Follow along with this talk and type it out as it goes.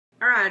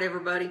Alright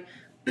everybody,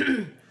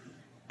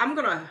 I'm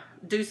going to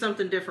do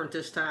something different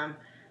this time.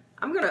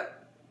 I'm going to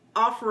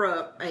offer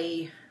up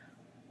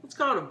let's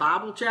call it a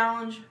Bible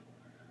challenge,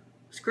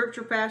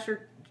 scripture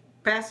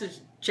passage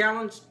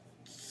challenge.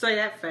 Say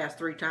that fast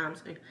 3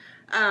 times.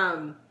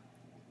 I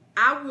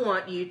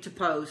want you to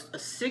post a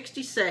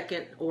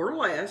 60-second or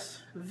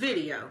less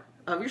video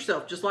of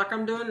yourself, just like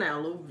I'm doing now,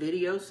 a little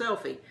video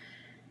selfie.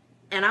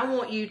 And I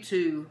want you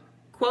to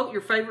quote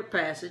your favorite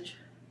passage,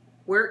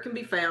 where it can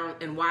be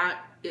found, and why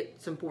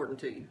it's important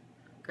to you.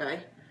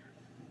 Okay?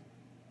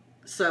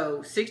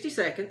 So, 60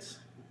 seconds.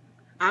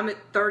 I'm at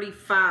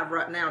 35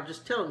 right now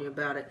just telling you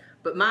about it.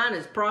 But mine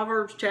is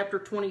Proverbs chapter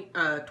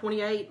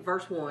 28,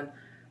 verse 1.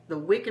 The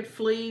wicked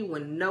flee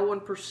when no one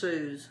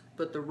pursues,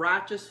 but the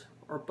righteous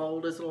are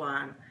bold as a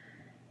lion.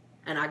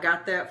 And I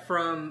got that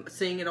from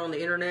seeing it on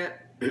the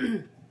internet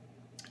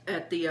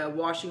at the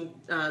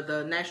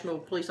the National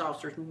Police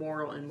Officers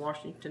Memorial in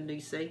Washington,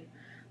 D.C.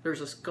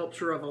 There's a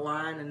sculpture of a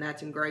lion, and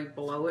that's engraved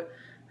below it.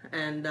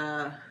 And,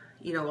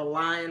 you know, a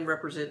lion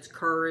represents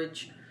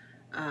courage,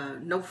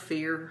 no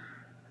fear,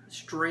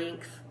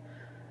 strength,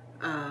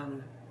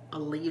 a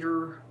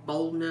leader,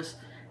 boldness.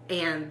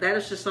 And that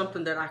is just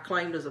something that I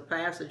claimed as a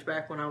passage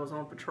back when I was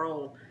on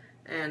patrol.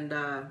 And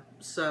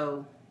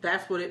so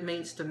that's what it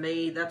means to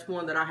me. That's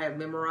one that I have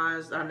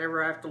memorized. I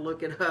never have to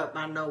look it up.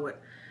 I know it.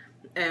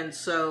 And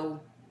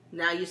so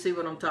now you see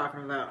what I'm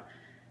talking about.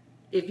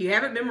 If you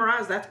haven't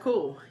memorized, that's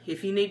cool.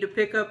 If you need to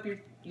pick up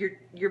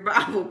your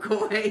Bible,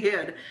 go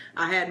ahead.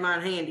 I had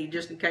mine handy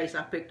just in case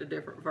I picked a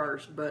different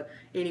verse. But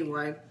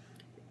anyway,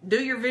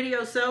 do your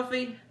video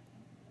selfie.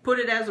 Put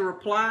it as a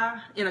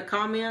reply in a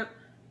comment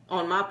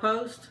on my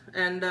post.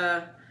 And,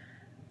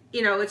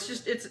 you know,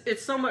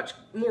 it's so much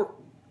more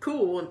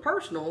cool and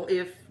personal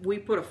if we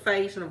put a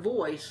face and a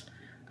voice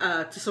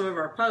to some of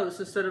our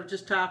posts instead of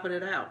just typing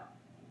it out.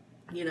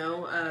 You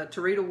know,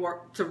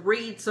 to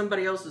read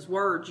somebody else's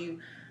words,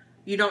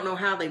 you don't know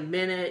how they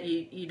meant it.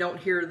 You don't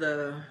hear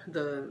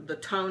the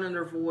tone in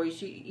their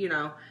voice. You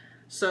know,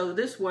 so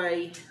this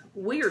way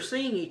we are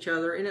seeing each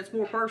other and it's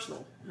more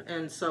personal.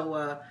 And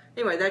so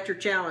anyway, that's your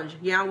challenge.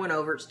 Yeah, I went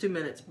over. It's 2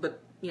 minutes,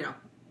 but you know,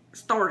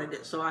 started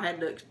it, so I had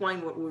to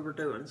explain what we were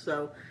doing.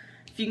 So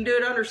if you can do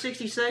it under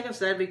 60 seconds,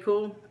 that'd be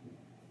cool.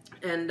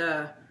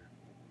 And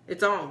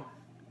it's on.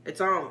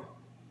 It's on.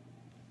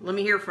 Let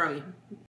me hear from you.